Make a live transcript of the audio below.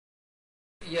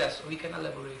Yes, we can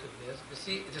elaborate on this. You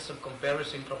see, it is a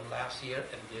comparison from last year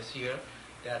and this year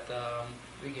that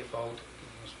we give out in the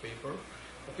newspaper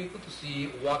for people to see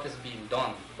what is being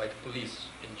done by the police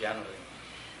in January.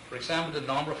 For example, the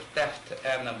number of theft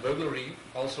and burglary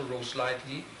also rose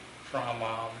slightly from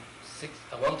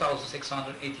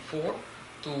 1,684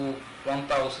 to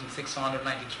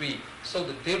 1,693. So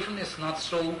the difference is not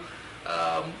so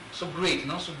great,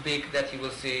 not so big that you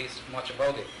will say much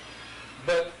about it.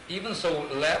 But even so,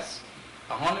 less,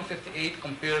 158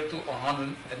 compared to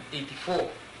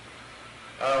 184,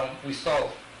 we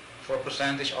solved for a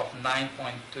percentage of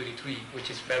 9.33, which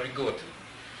is very good.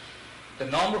 The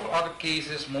number of other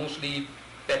cases, mostly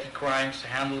petty crimes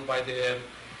handled by the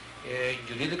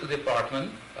juridical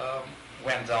department,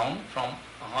 went down from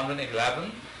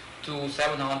 111 to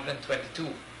 722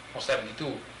 or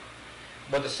 72.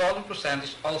 But the solving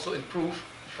percentage also improved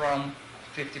from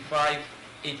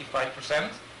 85%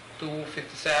 to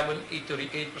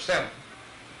 57.38%.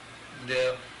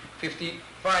 The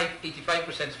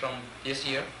 85% is from this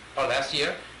year or last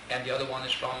year, and the other one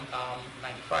is from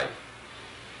 95.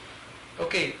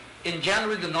 Okay, in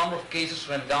January the number of cases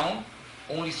went down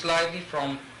only slightly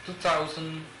from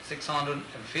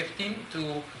 2,615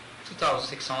 to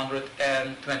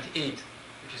 2,628,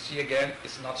 which you see again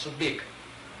is not so big.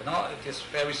 You know, it is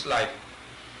very slight.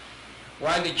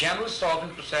 While the general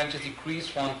solving percentage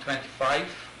decreased from 65%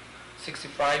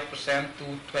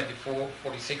 to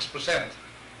 46%.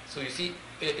 So you see,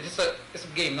 it's a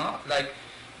game, no? Like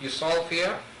you solve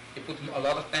here, you put a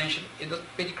lot of attention in the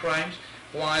petty crimes,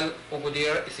 while over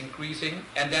there it's increasing,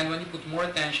 and then when you put more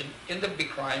attention in the big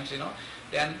crimes, you know,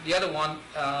 then the other one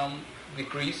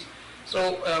decrease.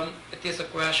 So it is a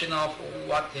question of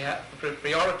what the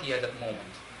priority at that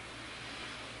moment.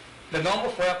 The number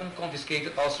of weapons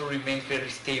confiscated also remained very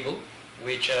stable,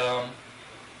 which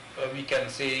we can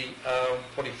say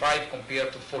 45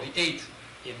 compared to 48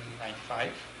 in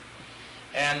 95.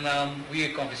 And we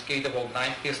confiscated about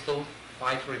 9 pistols,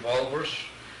 5 revolvers,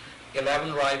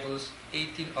 11 rifles,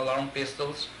 18 alarm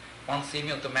pistols, 1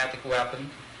 semi-automatic weapon,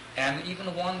 and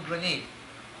even 1 grenade.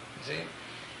 You see?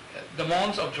 The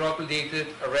amounts of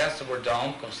drug-related arrests were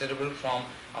down considerably from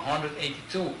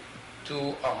 182 to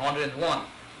 101.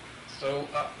 So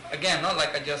again, not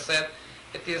like I just said,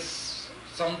 it is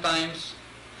sometimes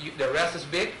the arrest is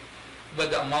big, but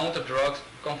the amount of drugs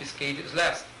confiscated is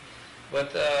less.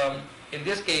 But in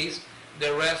this case,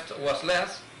 the arrest was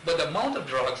less, but the amount of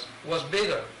drugs was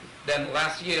bigger than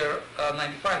last year,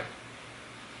 95.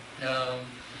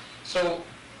 So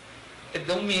it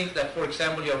don't mean that, for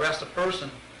example, you arrest a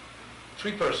person,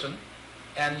 3 person,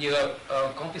 and you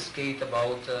confiscate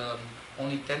about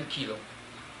only 10 kilo,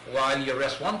 while you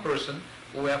arrest 1 person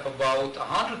who have about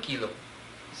 100 kilo.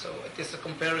 So it is a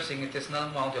comparison, it is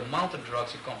not the amount of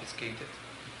drugs you confiscated.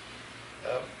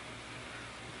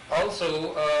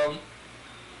 Also,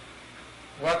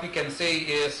 what we can say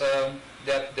is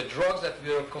that the drugs that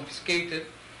were confiscated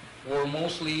were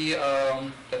mostly,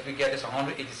 that we get is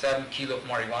 187 kilo of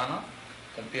marijuana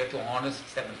compared to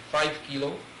 175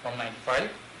 kilo from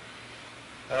 95.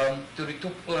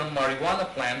 32 marijuana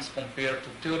plants compared to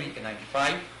 30 in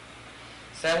 95.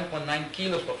 7.9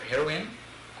 kilos of heroin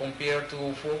compared to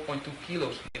 4.2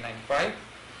 kilos in 95.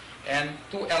 And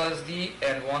 2 LSD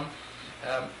and 1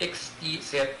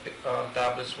 XTZ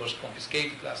tablets was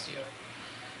confiscated last year.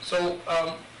 So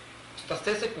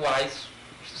statistic-wise,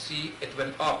 you see it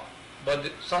went up,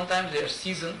 but sometimes there's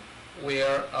season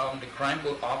where the crime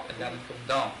go up and then it come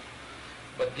down.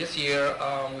 But this year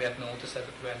we had noticed that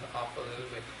it went up a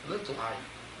little too high.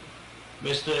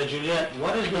 Mr. Juliet,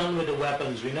 what is done with the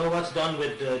weapons? We know what's done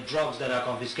with the drugs that are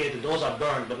confiscated. Those are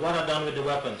burned, but what are done with the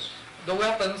weapons? The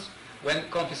weapons, when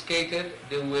confiscated,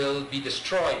 they will be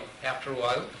destroyed after a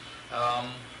while.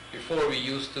 Before we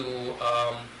used to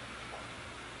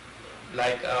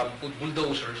put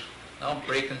bulldozers,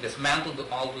 break and dismantle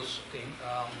all those things,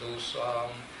 what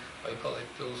do you call it,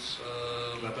 those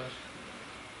weapons?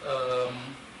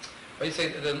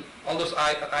 All those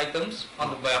items on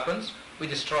the weapons, we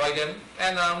destroy them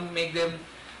and make them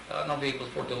not available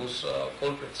for those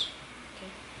culprits.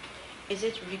 Okay. Is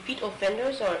it repeat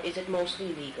offenders or is it mostly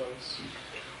illegals?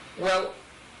 Well,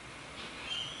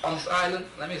 on this island,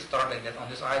 let me start like that. On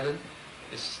this island,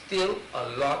 there's still a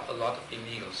lot of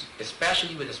illegals,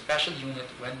 especially with a special unit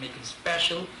when making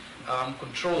special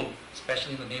control,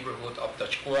 especially in the neighborhood of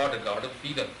Dutch Corr, the Guard of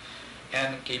Freedom,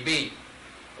 and KB.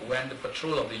 When the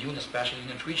patrol of the unit, special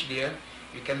unit reach there,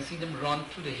 you can see them run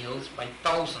through the hills by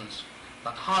thousands,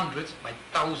 not hundreds, by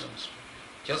thousands.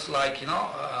 Just like,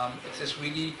 it's just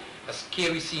really a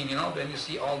scary scene, when you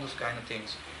see all those kind of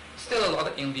things. Still a lot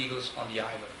of illegals on the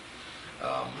island.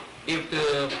 If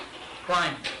the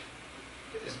crime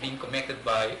is being committed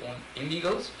by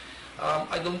illegals,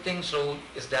 I don't think so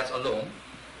is that alone,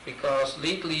 because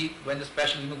lately when the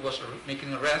special unit was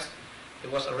making arrest,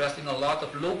 it was arresting a lot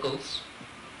of locals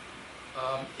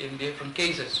in different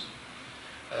cases.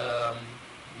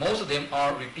 Most of them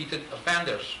are repeated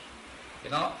offenders,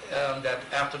 that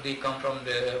after they come from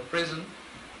the prison,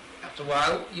 after a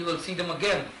while you will see them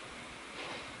again.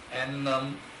 And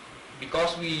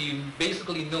because we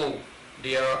basically know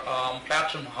their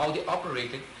pattern, how they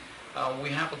operated, we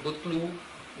have a good clue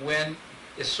when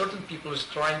a certain people is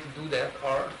trying to do that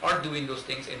or are doing those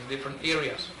things in different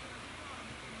areas.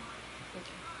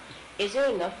 Okay. Is there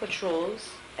enough patrols?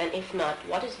 And if not,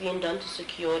 what is being done to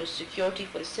secure the security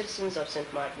for the citizens of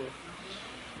St. Martin?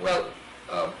 Well,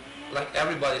 like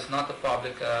everybody, it's not a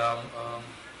public,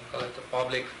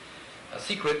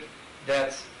 secret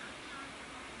that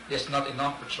there's not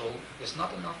enough patrol. There's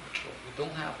not enough patrol. We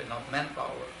don't have enough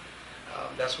manpower.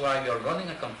 That's why we are running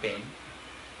a campaign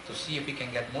to see if we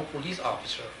can get more police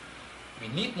officers. We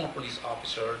need more police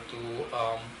officers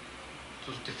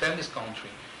to defend this country,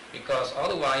 because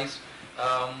otherwise,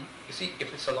 you see,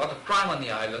 if it's a lot of crime on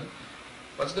the island,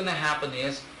 what's going to happen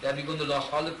is that we're going to lose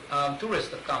all the tourists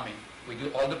that are coming. We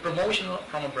do all the promotion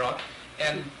from abroad,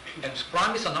 and if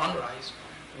crime is on the rise,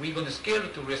 we're going to scare the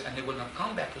tourists and they will not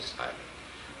come back to this island.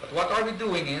 But what are we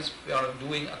doing is, we are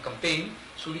doing a campaign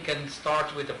so we can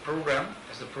start with a program,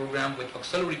 as a program with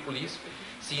auxiliary police,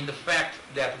 seeing the fact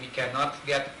that we cannot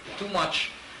get too much,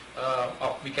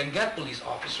 we can get police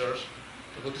officers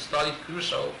to go to study at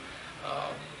Curacao.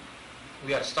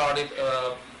 We have started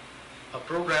a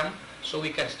program so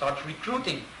we can start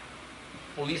recruiting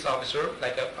police officer,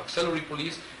 like auxiliary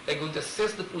police. They're going to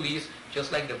assist the police,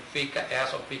 just like the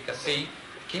VKS or VKC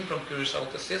came from Curacao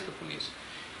to assist the police.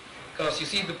 Because you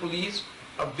see, the police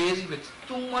are busy with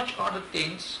too much other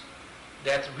things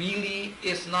that really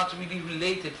is not really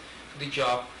related to the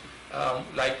job.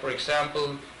 Like, for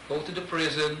example, go to the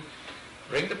prison,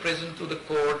 bring the prison to the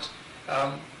court,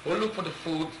 go look for the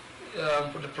food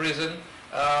for the prison,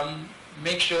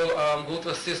 make sure, go to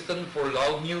a system for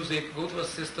loud music, go to a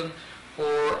system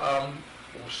for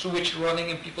sewage running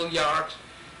in people's yards,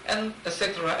 and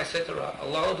etc., etc. A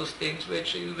lot of those things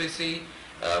which you will see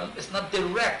it's not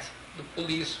direct the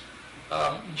police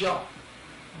job,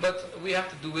 but we have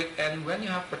to do it. And when you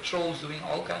have patrols doing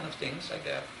all kind of things like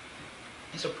that,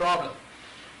 it's a problem.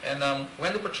 And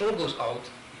when the patrol goes out,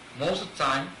 most of the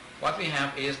time what we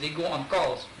have is they go on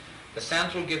calls. The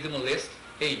central give them a list.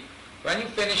 Hey, when you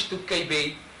finish to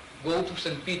KB, go to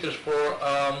St. Peter's for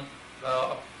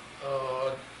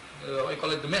what you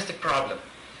call it, domestic problem.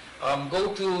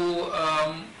 Go to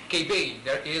KB,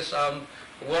 there is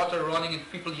water running in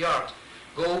people's yards.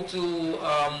 Go to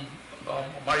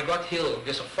Marigot Hill,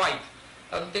 there's a fight.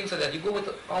 Things like that. You go with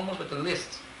almost with a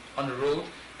list on the road,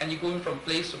 and you're going from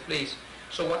place to place.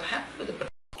 So what happened with the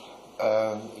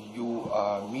you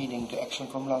are meaning the action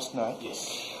from last night?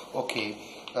 Yes. Okay.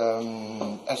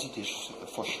 As it is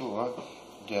for sure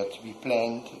that we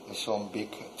planned some big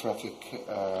traffic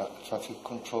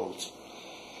controls.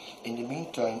 In the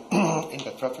meantime, in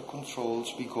the traffic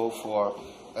controls, we go for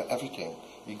everything.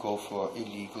 We go for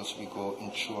illegals, we go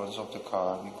insurance of the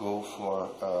car, we go for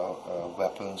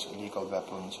weapons, illegal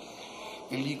weapons,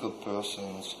 illegal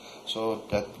persons. So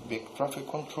that big traffic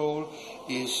control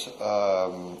is,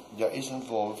 there is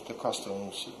involved the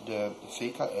customs, the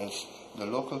VKS, the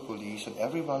local police, and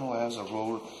everyone who has a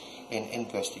role in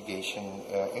investigation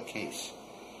a case.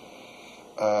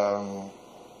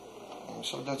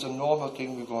 So that's a normal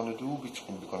thing we're going to do.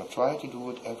 We're going to try to do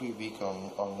it every week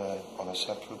on a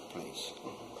separate place.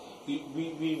 Mm-hmm.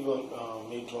 We were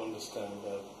made to understand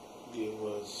that there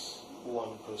was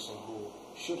one person who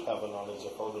should have a knowledge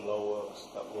of how the law works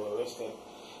that were arrested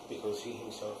because he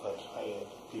himself had hired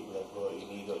people that were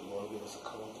illegal. You want to give us a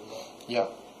comment on that? Yeah.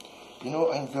 You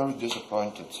know, I'm very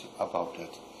disappointed about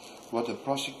that. What the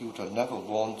prosecutor never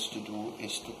wants to do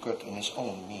is to cut in his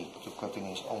own meat, to cut in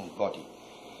his own body.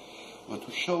 But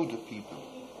to show the people,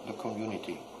 the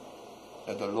community,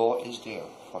 that the law is there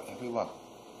for everyone.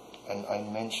 And I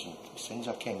mentioned, since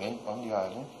I came in on the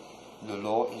island, the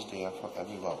law is there for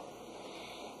everyone.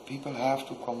 People have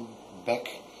to come back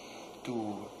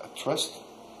to trust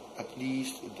at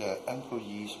least the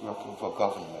employees working for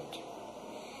government.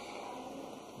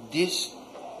 This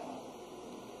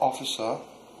officer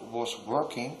was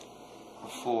working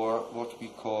for what we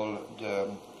call the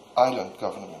island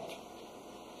government.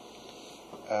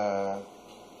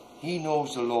 He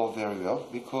knows the law very well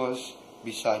because,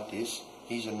 beside this,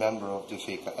 he's a member of the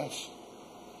VKS.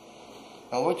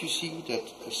 Now what you see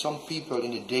that some people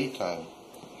in the daytime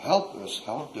help us,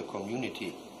 help the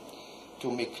community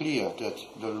to make clear that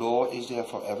the law is there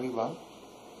for everyone.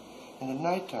 In the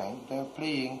night time, they are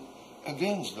playing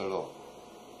against the law.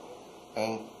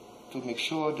 And to make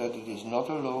sure that it is not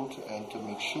allowed, and to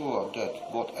make sure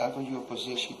that whatever your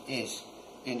position is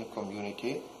in the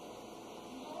community,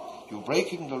 you're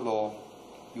breaking the law,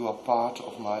 you are part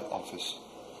of my office.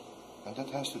 And that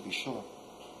has to be sure.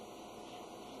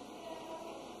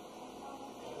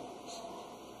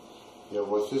 Yeah,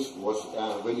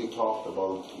 when you talked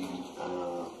about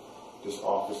this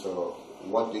officer,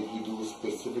 what did he do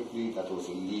specifically that was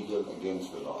illegal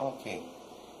against the law? Okay.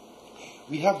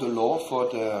 We have the law for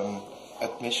the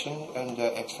admission and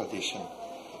the extradition.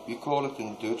 We call it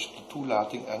in Dutch de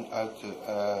toelating en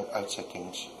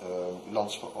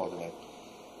landsverordening.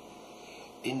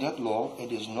 In that law,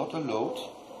 it is not allowed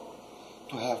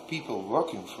to have people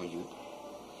working for you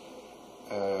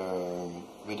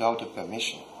without a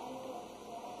permission.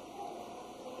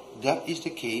 That is the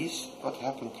case what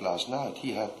happened last night.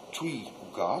 He had 3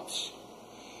 guards,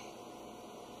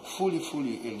 fully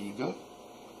illegal,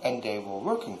 and they were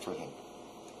working for him.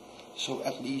 So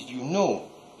at least you know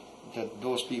that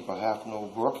those people have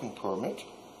no working permit,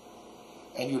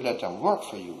 and you let them work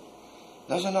for you.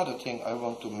 There's another thing I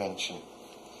want to mention.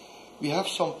 We have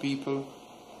some people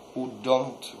who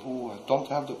don't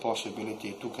have the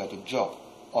possibility to get a job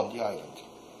on the island.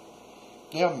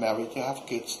 They are married, they have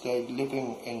kids, they're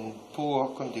living in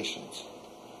poor conditions.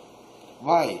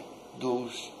 Why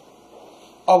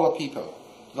our people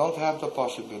don't have the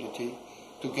possibility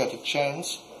to get a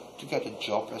chance to get a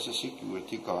job as a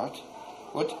security guard?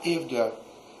 What if the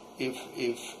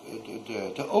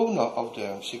owner of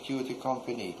the security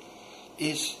company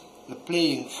is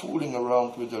fooling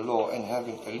around with the law and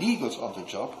having illegals on the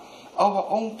job? Our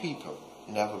own people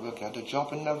never will get a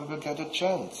job and never will get a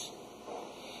chance.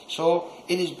 So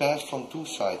it is bad from 2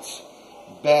 sides.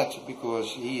 Bad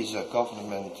because he is a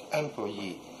government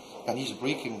employee and he's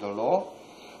breaking the law.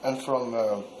 And from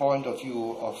a point of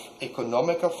view of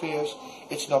economic affairs,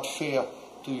 it's not fair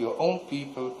to your own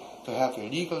people to have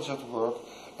illegals at work,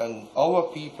 and our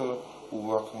people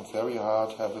who are working very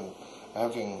hard, having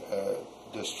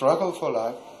the struggle for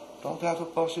life, don't have a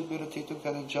possibility to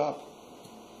get a job.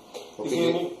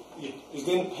 Okay. Is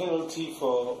there any penalty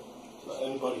for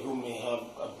anybody who may have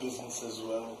a business as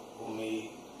well, who may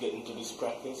get into this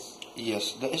practice?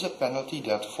 Yes, there is a penalty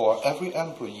that for every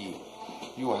employee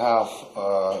you have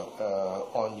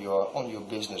on your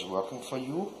business working for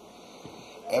you,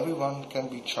 everyone can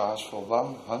be charged for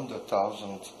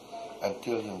 100,000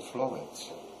 Antillean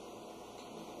florins.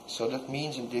 So that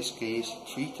means in this case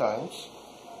 3 times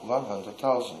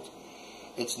 100,000.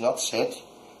 It's not said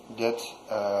that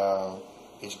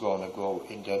it's going to go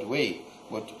in that way,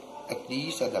 but at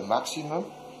least at the maximum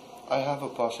I have a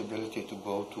possibility to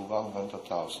go to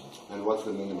 100,000. And what's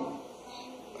the minimum?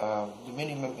 The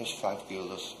minimum is 5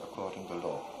 guilders according to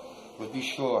law. But be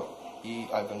sure,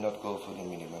 I will not go for the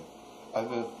minimum. I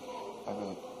will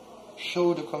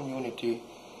show the community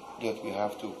that we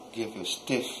have to give a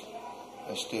stiff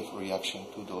reaction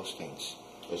to those things.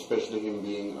 Especially him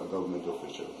being a government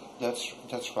official.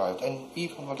 That's right. And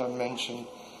even what I mentioned,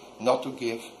 not to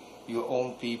give your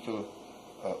own people,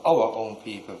 our own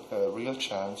people, a real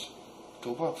chance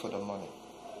to work for the money.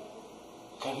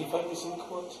 Can he fight this in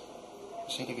court?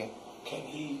 Say it again. Can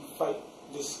he fight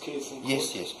this case in court?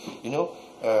 Yes. You know,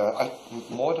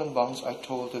 more than once I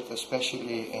told it,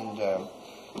 especially in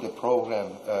the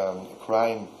program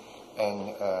Crime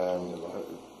and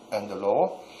the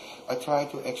Law. I try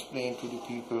to explain to the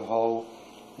people how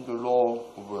the law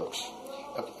works.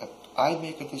 I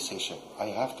make a decision. I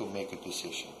have to make a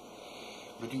decision.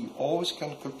 But you always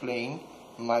can complain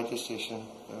my decision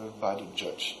by the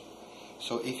judge.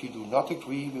 So if you do not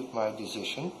agree with my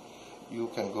decision, you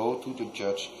can go to the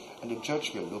judge, and the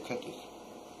judge will look at it.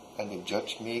 And the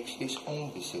judge makes his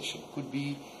own decision. Could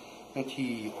be that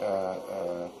he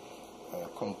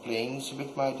complains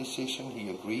with my decision, he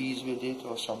agrees with it,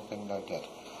 or something like that.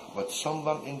 But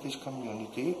someone in this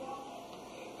community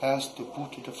has to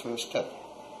put the first step,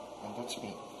 and that's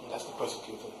me. That's the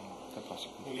prosecutor. The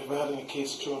prosecutor. Have you ever had any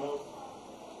case thrown out?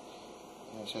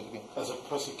 Say it again. As a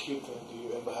prosecutor, do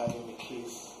you ever have any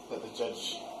case that the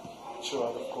judge threw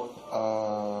out of court?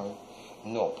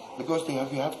 No, because you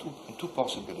have two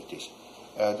possibilities.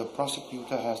 The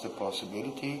prosecutor has the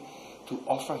possibility to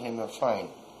offer him a fine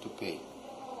to pay.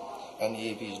 And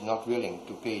if he's not willing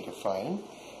to pay the fine,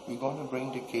 we're going to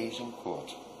bring the case in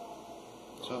court.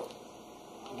 So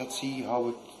let's see how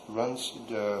it runs.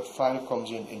 The file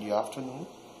comes in the afternoon.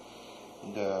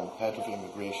 The head of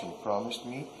immigration promised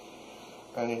me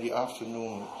And in the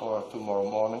afternoon or tomorrow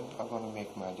morning, I'm going to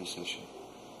make my decision.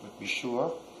 But be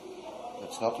sure,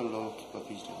 it's not a load what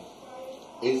he's doing.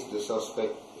 Is the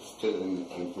suspect still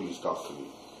in police custody?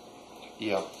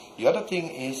 Yeah. The other thing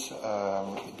is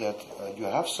that you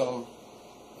have some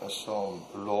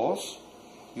laws.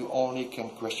 You only can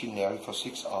questionnaire for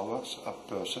 6 hours a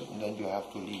person, and then you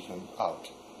have to leave him out.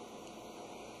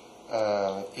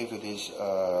 If it is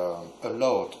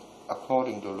allowed,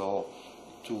 according to law,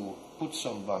 to put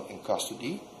someone in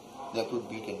custody, that would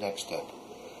be the next step.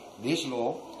 This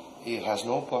law, it has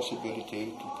no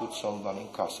possibility to put someone in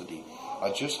custody.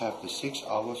 I just have the 6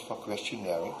 hours for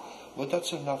questionnaire, but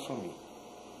that's enough for me.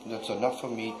 That's enough for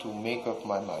me to make up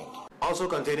my mind. Also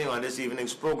continuing on this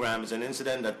evening's program is an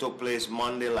incident that took place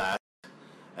Monday last,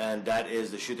 and that is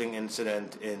the shooting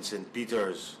incident in St.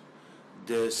 Peter's.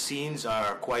 The scenes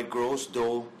are quite gross,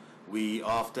 though we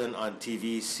often on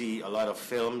TV see a lot of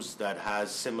films that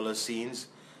has similar scenes,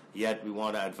 yet we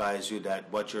want to advise you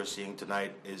that what you're seeing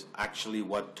tonight is actually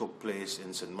what took place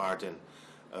in St. Martin.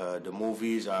 The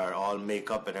movies are all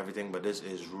makeup and everything, but this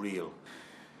is real.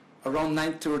 Around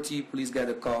 9:30, police got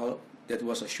a call that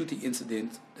was a shooting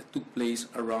incident that took place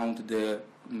around the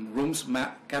Rome's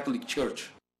Catholic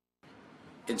Church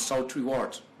in South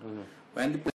Ward.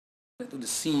 When the police went to the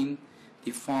scene,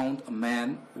 they found a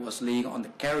man who was laying on the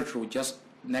carriage road just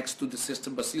next to the Sister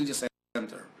Basilia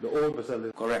Center. The old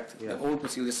Basilia. Correct, Yeah. the old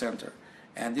Basilia Center.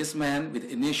 And this man with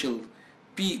initial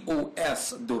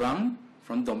P.O.S. Duran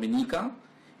from Dominica,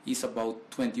 he's about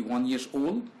 21 years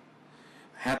old,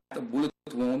 had a bullet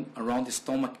wound around his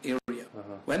stomach area.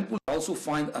 When police also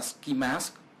find a ski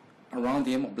mask around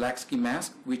him, a black ski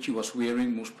mask, which he was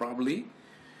wearing most probably.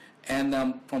 And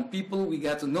from people we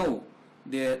got to know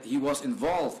that he was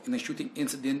involved in a shooting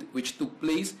incident which took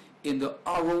place in the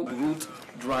Arrow Root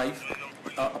Drive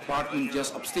apartment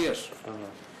just upstairs.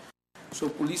 So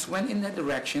police went in that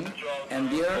direction, and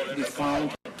there they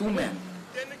found 2 men.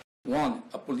 One,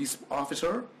 a police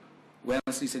officer,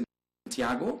 Wesley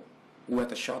Santiago, who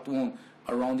had a shot wound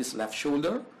around his left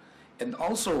shoulder, and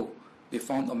also they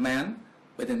found a man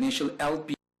with the initial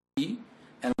LP,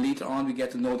 and later on we get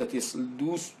to know that it's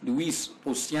Luis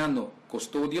Posiano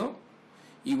Custodio.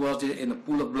 He was there in a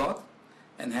pool of blood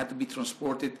and had to be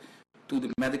transported to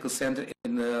the medical center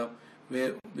in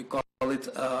where we call it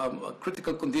a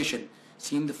critical condition,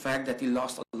 seeing the fact that he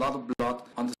lost a lot of blood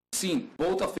on the scene.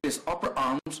 Both of his upper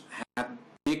arms had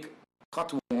big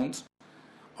cut wounds,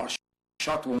 or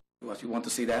shot wounds, if you want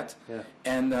to say that, Yeah.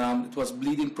 and it was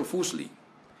bleeding profusely.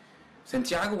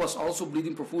 Santiago was also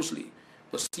bleeding profusely,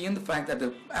 but seeing the fact that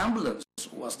the ambulance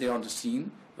was there on the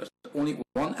scene, there was only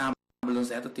one ambulance,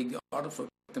 they had to take the other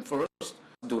victim first,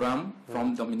 Duran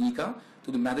from Dominica,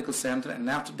 to the medical center, and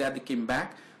after that they came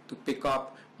back to pick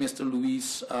up Mr.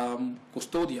 Luis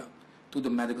Custodia to the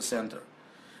medical center.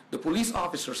 The police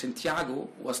officer, Santiago,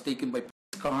 was taken by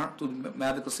police car to the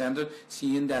medical center,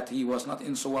 seeing that he was not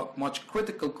in so much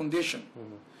critical condition.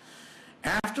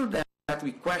 After that,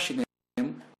 we questioned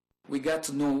him. We got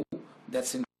to know that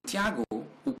Santiago,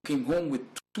 who came home with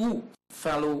 2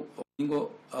 fellow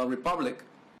Congo Republic,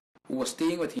 who was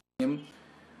staying with him,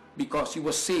 because he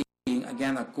was saying,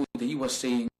 again, he was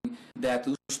saying that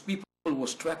those people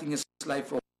was threatening his life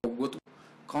for good.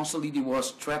 Constantly they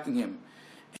was threatening him.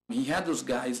 And he had those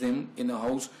guys then in the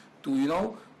house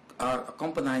to,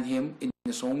 accompany him in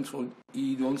his home so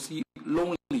he don't see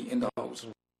lonely in the house.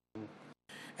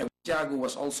 And Santiago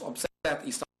was also upset.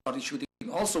 He started shooting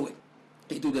also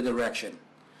into the direction.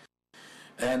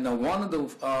 And one of the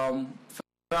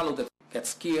fellow that got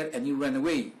scared and he ran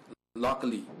away,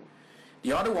 luckily.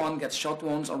 The other one got shot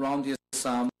wounds around his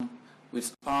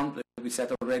with arm, like we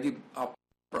said already, upper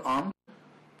arm.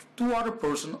 2 other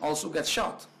persons also got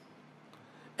shot.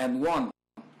 And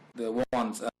the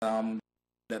ones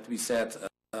that we said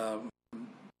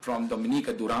from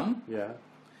Dominica Duran. Yeah.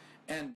 And